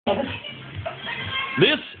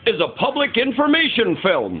This is a public information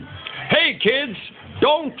film. Hey kids,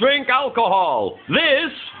 don't drink alcohol.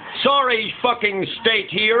 This, sorry fucking state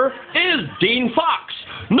here, is Dean Fox.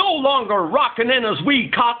 No longer rocking in his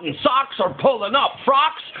wee cotton socks or pulling up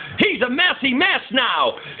frocks. He's a messy mess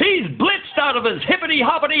now. He's blitzed out of his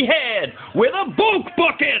hippity-hoppity head with a boke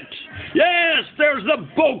bucket. Yes, there's the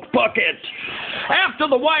boke bucket. After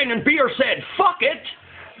the wine and beer said, fuck it,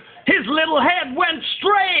 his little head went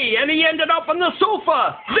stray and he ended up on the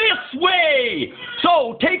sofa this way.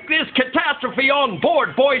 So take this catastrophe on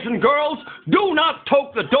board, boys and girls. Do not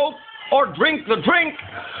toke the dope or drink the drink,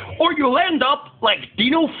 or you'll end up like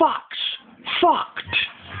Dino Fox. Fucked.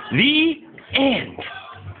 The end.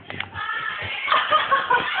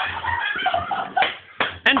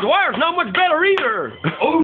 And Dwyer's not much better either.